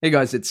Hey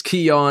guys, it's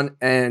Keon,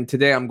 and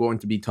today I'm going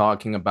to be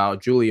talking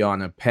about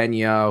Juliana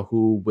Pena,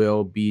 who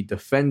will be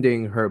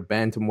defending her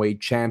Bantamweight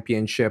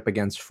Championship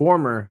against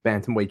former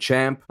Bantamweight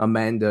champ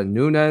Amanda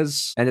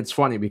Nunes. And it's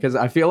funny because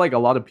I feel like a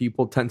lot of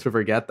people tend to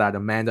forget that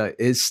Amanda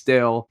is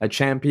still a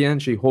champion.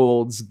 She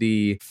holds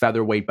the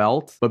featherweight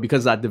belt, but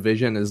because that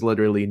division is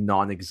literally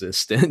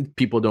non-existent,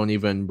 people don't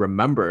even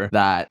remember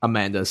that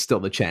Amanda is still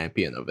the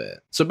champion of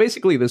it. So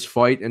basically, this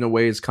fight, in a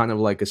way, is kind of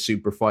like a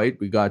super fight.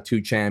 We got two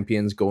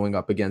champions going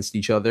up against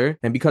each other.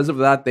 And because of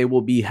that, they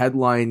will be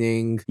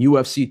headlining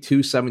UFC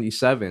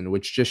 277,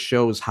 which just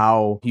shows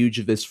how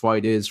huge this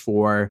fight is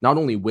for not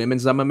only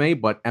women's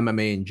MMA, but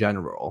MMA in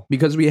general.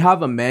 Because we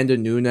have Amanda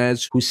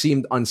Nunes, who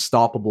seemed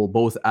unstoppable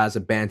both as a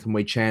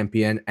bantamweight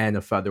champion and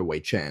a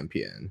featherweight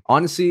champion.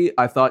 Honestly,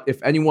 I thought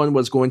if anyone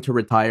was going to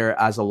retire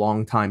as a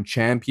longtime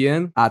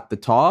champion at the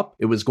top,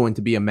 it was going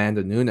to be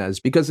Amanda Nunes,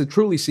 because it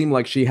truly seemed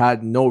like she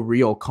had no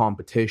real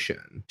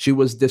competition. She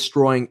was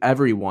destroying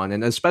everyone,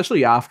 and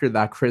especially after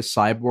that Chris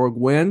Cyborg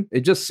win,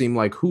 it just seemed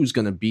like who's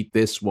gonna beat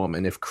this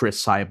woman if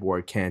Chris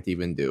Cyborg can't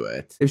even do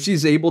it? If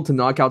she's able to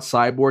knock out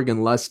Cyborg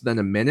in less than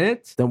a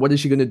minute, then what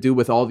is she gonna do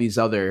with all these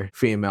other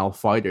female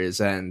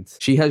fighters? And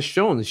she has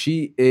shown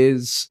she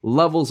is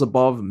levels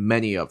above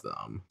many of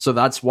them. So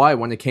that's why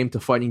when it came to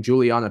fighting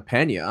Juliana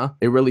Pena,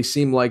 it really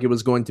seemed like it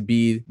was going to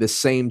be the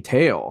same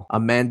tale.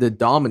 Amanda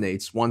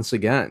dominates once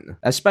again,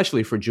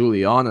 especially for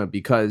Juliana,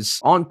 because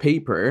on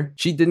paper,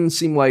 she didn't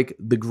seem like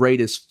the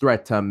greatest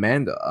threat to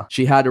Amanda.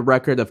 She had a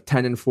record of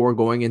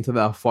 10-4 going into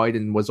that fight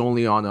and was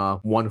only on a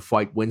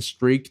 1-fight win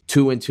streak,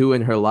 2-2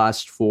 in her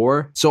last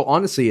 4. So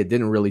honestly, it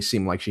didn't really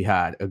seem like she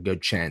had a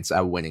good chance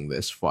at winning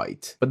this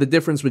fight. But the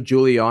difference with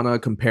Juliana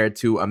compared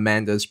to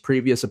Amanda's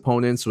previous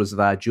opponents was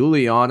that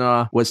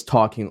Juliana was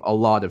talking a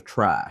lot of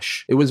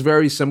trash. It was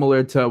very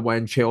similar to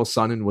when Chael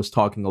Sonnen was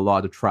talking a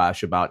lot of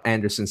trash about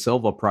Anderson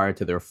Silva prior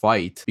to their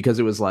fight, because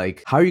it was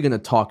like, how are you going to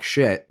talk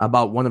shit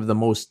about one of the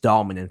most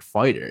dominant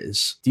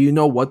fighters? Do you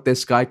know what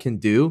this guy can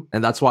do?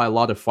 And that's why a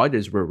lot of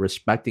fighters were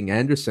respecting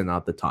Anderson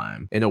at the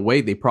time. In a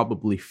way, they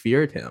probably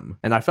feared him.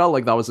 And I felt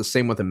like that was the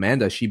same with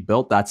Amanda. She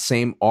built that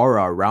same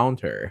aura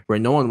around her, where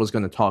no one was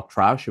going to talk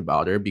trash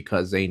about her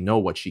because they know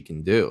what she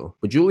can do.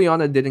 But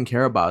Juliana didn't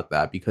care about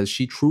that because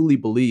she truly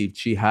believed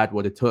she had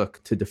what it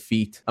took to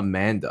defeat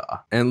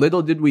Amanda. And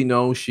little did we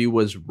know she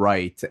was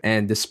right.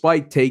 And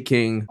despite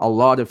taking a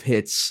lot of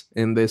hits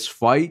in this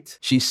fight,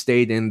 she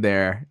stayed in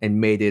there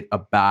and made it a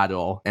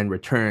battle and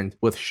returned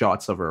with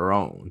shots of her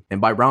own.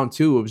 And by round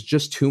 2, it was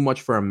just too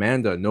much for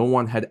Amanda. No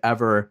one had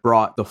ever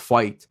brought the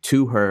fight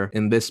to her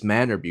in this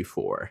manner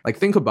before. Like,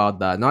 think about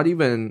that. Not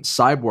even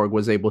Cyborg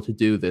was able to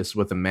do this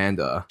with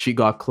Amanda. She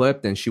got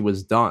clipped and she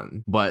was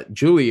done. But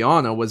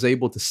Juliana was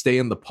able to stay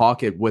in the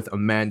pocket with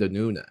Amanda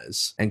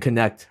Nunes and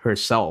connect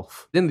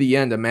herself. In the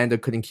end, Amanda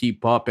couldn't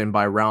keep up, and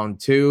by round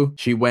 2,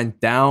 she went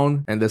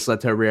down, and this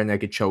led to a rear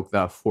naked choke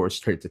that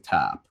forced her to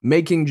tap,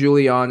 making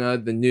Juliana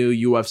the new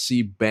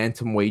UFC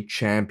Bantamweight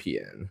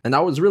champion. And I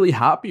was really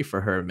happy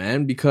for her,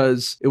 man,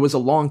 because it was a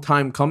long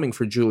time coming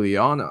for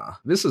Juliana.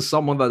 This is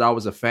someone that I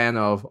was a fan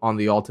of on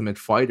The Ultimate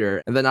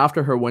Fighter, and then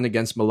after her win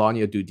against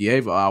Melania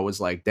Dudieva, I was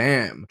like,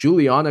 damn,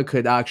 Juliana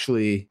could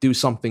actually do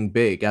something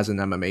big as an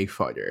MMA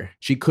fighter.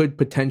 She could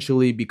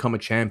potentially become a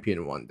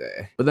champion one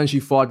day. But then she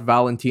fought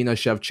Valentina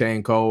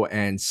Shevchenko,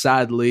 and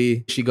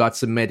sadly, she got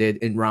submitted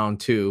in round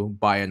 2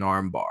 by an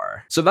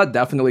armbar. So that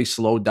definitely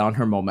slowed down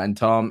her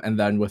momentum, and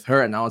then with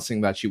her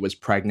announcing that she was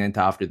pregnant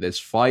after this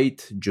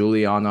fight,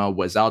 Juliana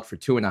was out for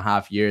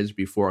 2.5 years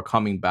before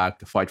coming back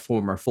to fight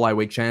former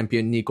flyweight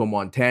champion Nico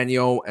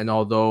Montano, and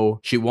although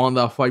she won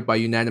that fight by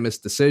unanimous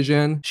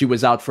decision, she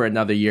was out for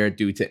another year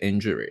due to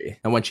injury.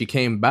 And when she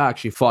came back,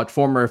 she fought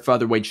former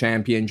featherweight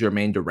champion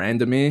Germaine de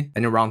Randamie,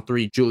 and in round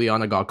 3,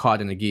 Juliana got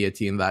caught in a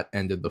guillotine that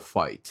ended the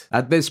fight.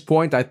 At this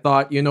point, I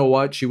thought, you know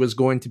what, she was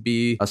going to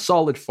be a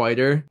solid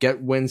fighter,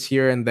 get wins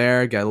here and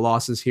there, get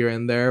losses here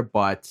and there,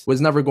 but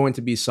was never going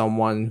to be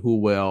someone who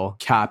will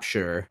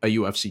capture a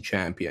UFC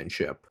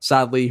championship.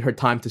 Sadly, her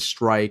time to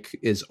strike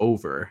is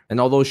over. And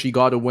although she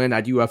got a win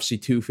at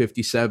UFC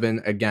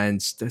 257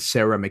 against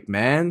Sarah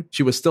McMahon,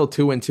 she was still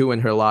 2-2 in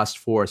her last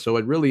 4, so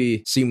it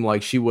really seemed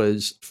like she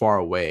was far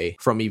away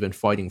from even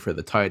fighting for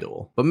the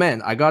title. But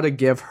man, I gotta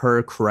give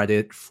her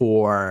credit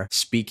for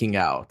speaking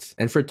out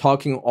and for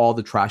talking all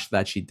the trash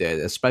that she did,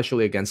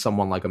 especially against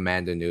someone like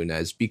Amanda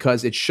Nunes,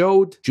 because it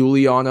showed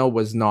Juliana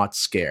was not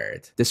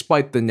scared,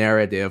 despite the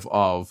narrative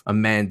of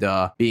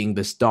Amanda being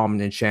this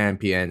dominant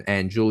champion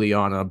and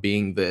Juliana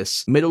being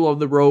this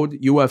middle-of-the-road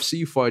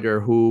UFC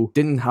fighter who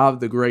didn't have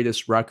the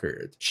greatest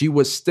record. She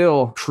was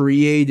still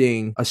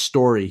creating a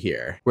story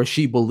here where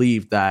she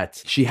believed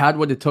that she had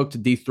what it took to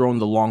dethrone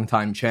the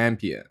longtime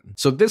champion.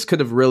 So this could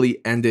have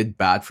really ended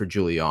bad for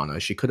Juliana.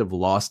 She could have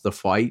lost the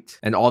fight,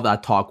 and all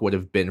that talk would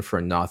have been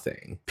for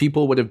nothing.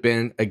 People would have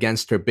been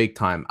against her big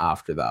time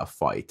after that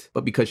fight.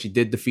 But because she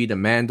did defeat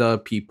Amanda,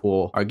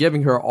 people are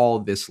giving her all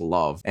this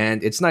love.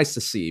 And it's nice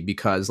to see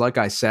because, like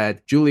I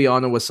said,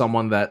 Juliana was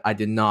someone that I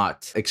did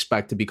not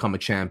expect to become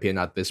a champion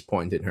at this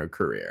point in her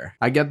career.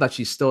 I get that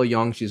she's still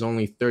young. She's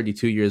only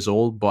 32 years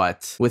old,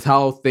 but with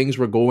how things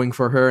were going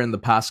for her in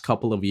the past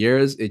couple of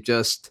years, it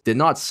just did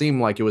not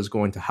seem like it was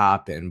going to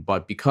happen.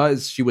 But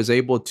because she was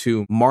able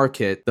to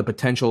market the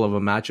potential of a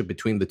matchup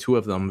between the two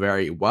of them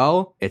very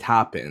well, it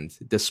happened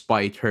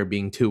despite her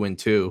being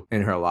 2-2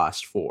 in her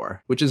last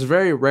 4, which is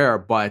very rare,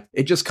 but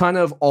it just kind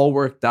of all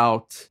worked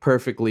out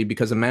perfectly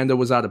because Amanda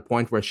was at a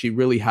point where she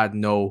really had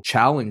no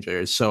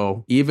challengers.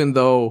 So even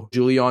though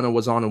Juliana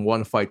was on a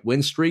 1-fight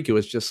win streak, it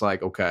was just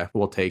like, okay,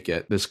 we'll take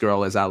it. This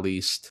girl is at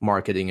least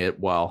marketing it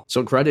well.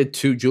 So credit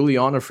to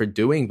Juliana for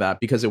doing that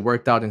because it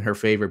worked out in her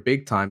favor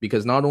big time,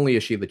 because not only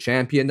is she the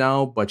champion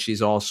now, but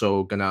she's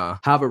also gonna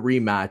have a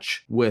rematch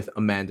with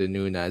Amanda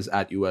Nunes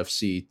at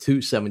UFC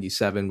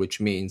 277, which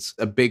means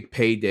a big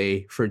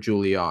payday for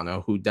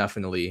Juliana, who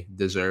definitely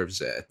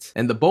deserves it.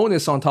 And the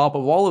bonus on top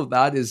of all of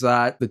that is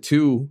that the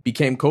two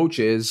became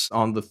coaches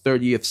on the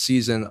 30th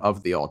season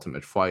of The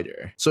Ultimate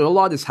Fighter. So a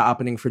lot is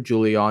happening for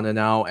Juliana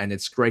now, and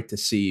it's great to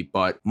see.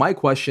 But my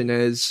question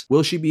is,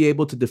 will she be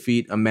able to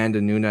defeat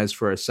Amanda Nunes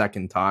for a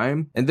second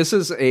time? And this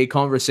is a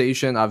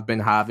conversation I've been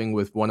having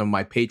with one of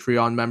my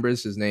Patreon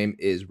members. His name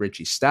is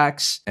Richie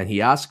Stacks, and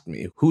he asked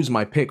me, who's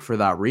my pick for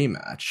that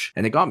rematch?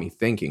 And it got me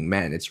thinking,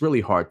 man, it's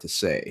really hard to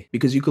say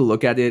because you could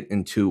look at it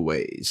in two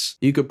ways.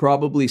 You could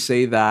probably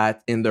say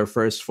that in their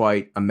first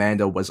fight,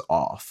 Amanda was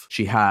off.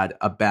 She had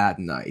a bad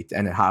night,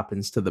 and it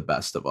happens to the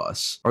best of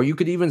us. Or you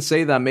could even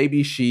say that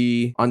maybe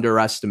she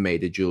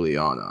underestimated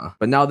Juliana.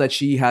 But now that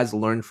she has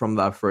learned from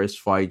that first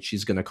fight,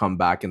 she's going to come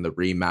back in the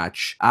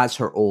rematch as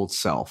her old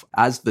self,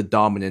 as the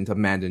dominant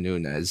Amanda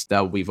Nunes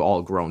that we've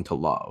all grown to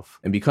love.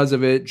 And because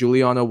of it,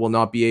 Juliana will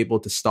not be able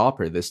to stop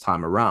her this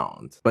time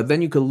around. But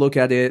then you could look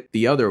at it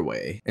the other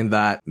way, in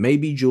that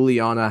maybe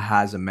Juliana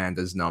has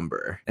Amanda's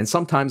number. And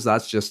sometimes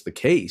that's just the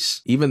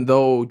case. Even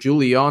though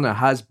Juliana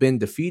has been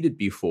defeated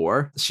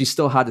before, she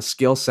still had a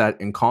skill set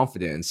and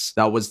confidence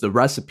that was the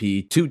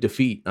recipe to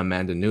defeat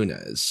Amanda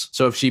Nunes.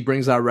 So if she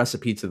brings that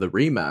recipe to the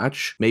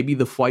rematch, maybe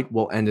the fight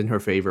will end in her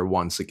favor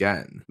once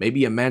again.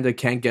 Maybe Amanda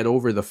can't get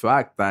over the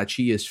fact that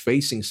she is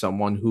facing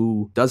someone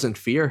who doesn't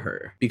fear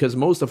her, because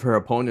most of her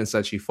opponents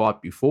that she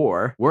fought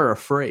before were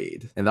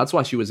afraid, and that's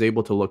why she was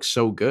able to look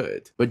so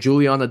good. But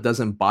Juliana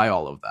doesn't buy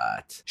all of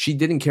that. She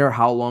didn't care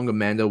how long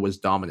Amanda was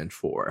dominant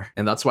for,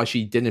 and that's why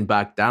she didn't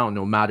back down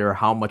no matter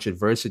how much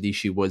adversity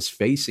she was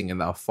facing in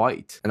that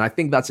fight. And I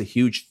think that's a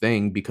huge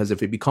thing, because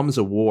if it becomes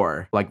a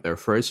war like their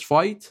first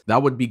fight,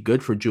 that would be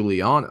good for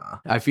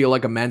Juliana. I feel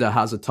like Amanda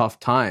has a tough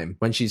time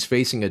when she's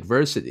facing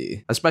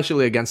adversity,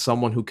 especially against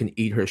someone who can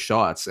eat her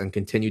shots and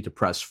continue to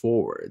press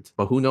forward.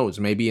 But who knows,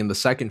 maybe in the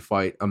second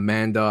fight,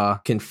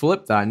 Amanda can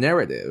flip that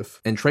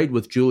narrative and trade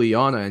with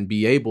Juliana and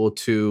be able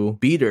to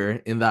beat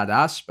her in that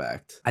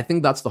aspect. I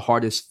think that's the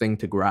hardest thing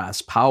to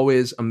grasp. How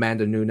is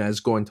Amanda Nunes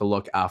going to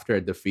look after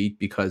a defeat?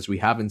 Because we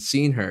haven't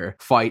seen her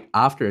fight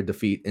after a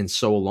defeat in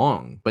so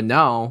long. But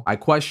now I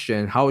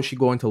question, how is she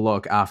going to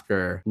look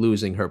after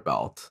losing her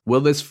belt?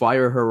 Will this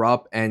fire her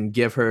up and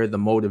give her the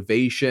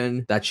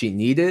motivation that she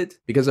needed?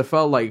 Because I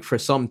felt like for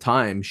some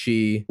time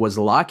she was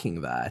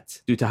lacking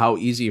that due to how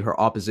easy her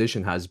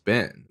opposition has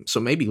been. So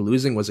maybe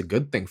losing was a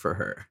good thing for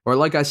her. Or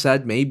like I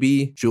said,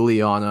 maybe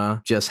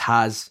Juliana just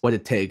has what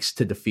it takes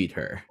to defeat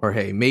her. Or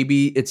hey,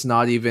 maybe it's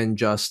not even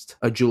just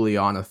a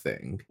Juliana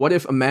thing. What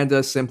if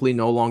Amanda simply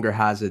no longer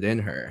has it in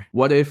her?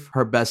 What if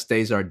her best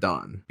days are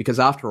done? Because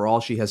after all,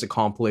 she has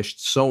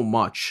accomplished so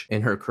much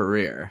in her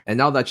career. And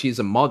now that she's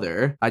a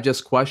mother, I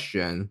just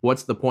question,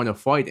 what's the point of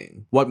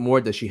fighting? What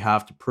more does she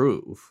have to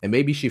prove? And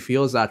maybe she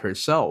feels that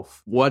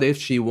herself. What if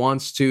she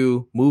wants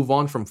to move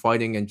on from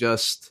fighting and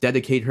just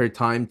dedicate her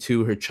time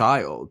to her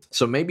child?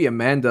 So maybe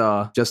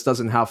Amanda just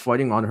doesn't have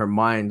fighting on her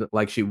mind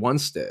like she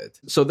once did.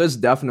 So there's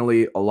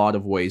definitely a lot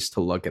of ways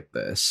to look at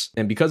this.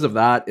 And because of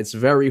that, it's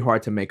very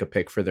hard to make a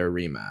pick for their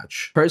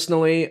rematch.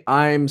 Personally,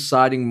 I'm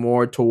siding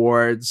more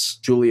towards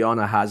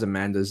Juliana has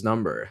Amanda's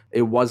number.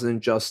 It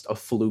wasn't just a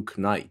fluke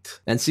night.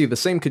 And see, the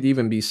same could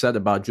even be said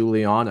about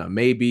Juliana.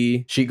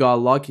 Maybe she got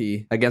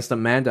lucky against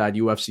Amanda at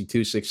UFC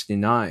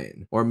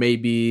 269. Or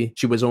maybe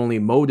she was only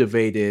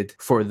motivated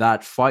for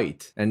that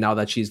fight. And now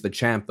that she's the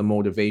champ, the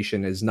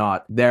motivation is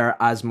not there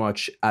as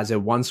much as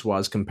it once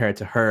was compared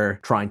to her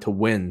trying to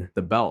win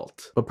the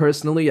belt. But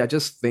personally, I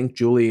just think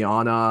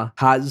Juliana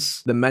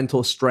has the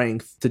mental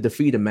strength to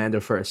defeat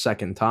Amanda for a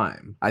second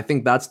time. I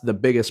think that's the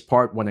biggest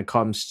part when it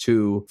comes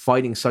to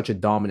fighting such a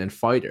dominant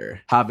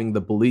fighter, having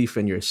the belief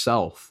in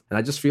yourself. And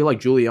I just feel like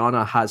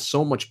Juliana has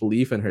so much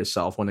belief in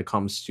herself when it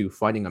comes to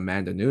fighting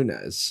Amanda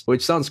Nunes,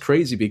 which sounds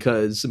crazy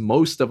because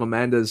most of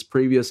Amanda's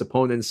previous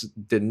opponents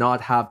did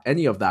not have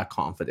any of that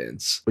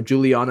confidence, but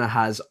Juliana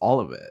has all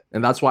of it.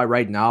 And that's why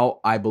right now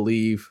I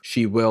believe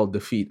she will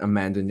defeat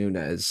Amanda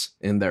Nunes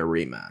in their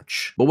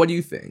rematch. But what do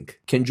you think?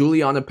 Can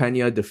Juliana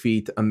Pena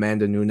defeat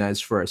Amanda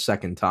Nunes for a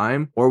second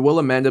time? Or will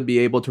Amanda be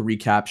able to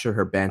recapture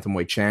her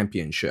Bantamweight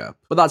championship?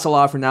 But that's a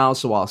lot for now,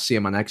 so I'll see you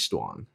in my next one.